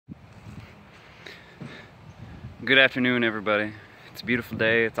Good afternoon, everybody. It's a beautiful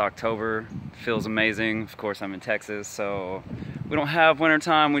day. It's October. It feels amazing. Of course, I'm in Texas, so we don't have winter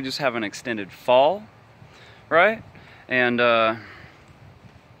time. We just have an extended fall, right? And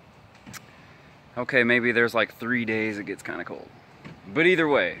okay, maybe there's like 3 days it gets kind of cold. But either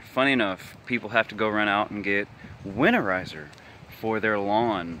way, funny enough, people have to go run out and get Winterizer for their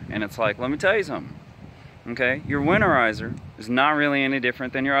lawn. And it's like, let me tell you something. Okay, your Winterizer is not really any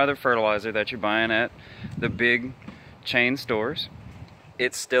different than your other fertilizer that you're buying at the big chain stores.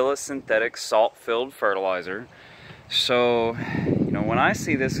 It's still a synthetic salt-filled fertilizer. So, when I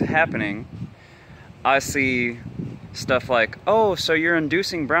see this happening, I see stuff like, oh, so you're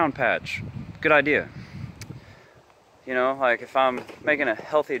inducing brown patch. Good idea. Like if I'm making a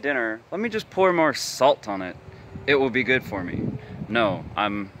healthy dinner, let me just pour more salt on it. It will be good for me. No,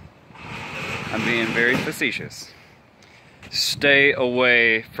 I'm being very facetious. Stay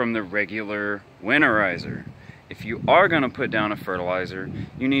away from the regular Winterizer. If you are going to put down a fertilizer,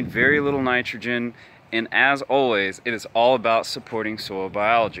 you need very little nitrogen, and as always, it is all about supporting soil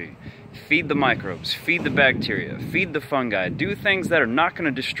biology. Feed the microbes, feed the bacteria, feed the fungi, do things that are not going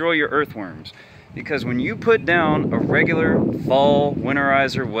to destroy your earthworms. Because when you put down a regular fall,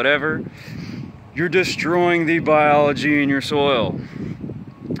 Winterizer, whatever, you're destroying the biology in your soil.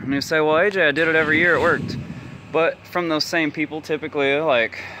 And you say, well, AJ, I did it every year, it worked. But from those same people, typically,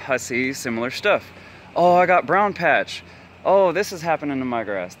 like, I see similar stuff. Oh, I got brown patch. Oh, this is happening to my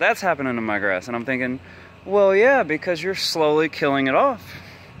grass. That's happening to my grass. And I'm thinking, well, yeah, because you're slowly killing it off.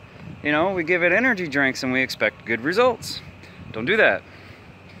 We give it energy drinks and we expect good results. Don't do that.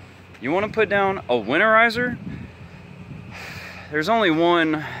 You want to put down a Winterizer? There's only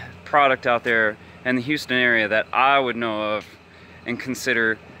one product out there in the Houston area that I would know of and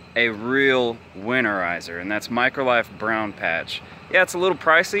consider a real Winterizer, and that's Microlife Brown Patch. Yeah, it's a little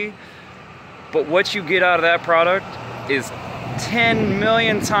pricey, but what you get out of that product is 10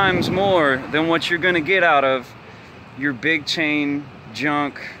 million times more than what you're going to get out of your big chain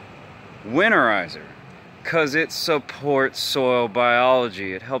junk Winterizer, because it supports soil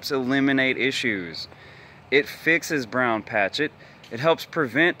biology. It helps eliminate issues. It fixes brown patch. It helps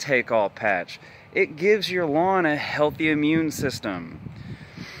prevent take-all patch. It gives your lawn a healthy immune system.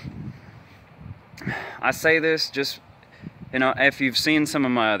 I say this just, if you've seen some of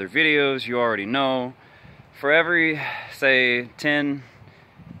my other videos, you already know. For every, say, 10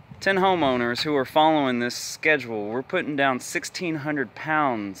 homeowners who are following this schedule, we're putting down 1,600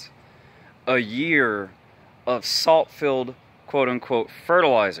 pounds a year of salt-filled, quote-unquote,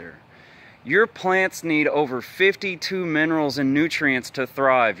 fertilizer. Your plants need over 52 minerals and nutrients to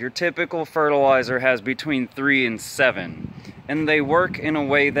thrive. Your typical fertilizer has between 3 and 7. And they work in a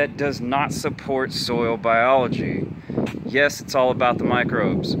way that does not support soil biology. Yes, it's all about the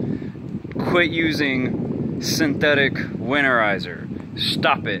microbes. Quit using synthetic Winterizer.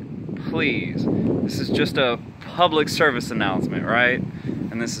 Stop it, please. This is just a public service announcement, right?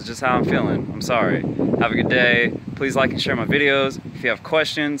 And this is just how I'm feeling. I'm sorry. Have a good day. Please like and share my videos. If you have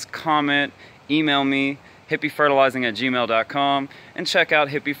questions, comment, email me, hippiefertilizing@gmail.com, and check out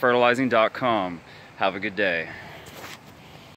hippiefertilizing.com. Have a good day.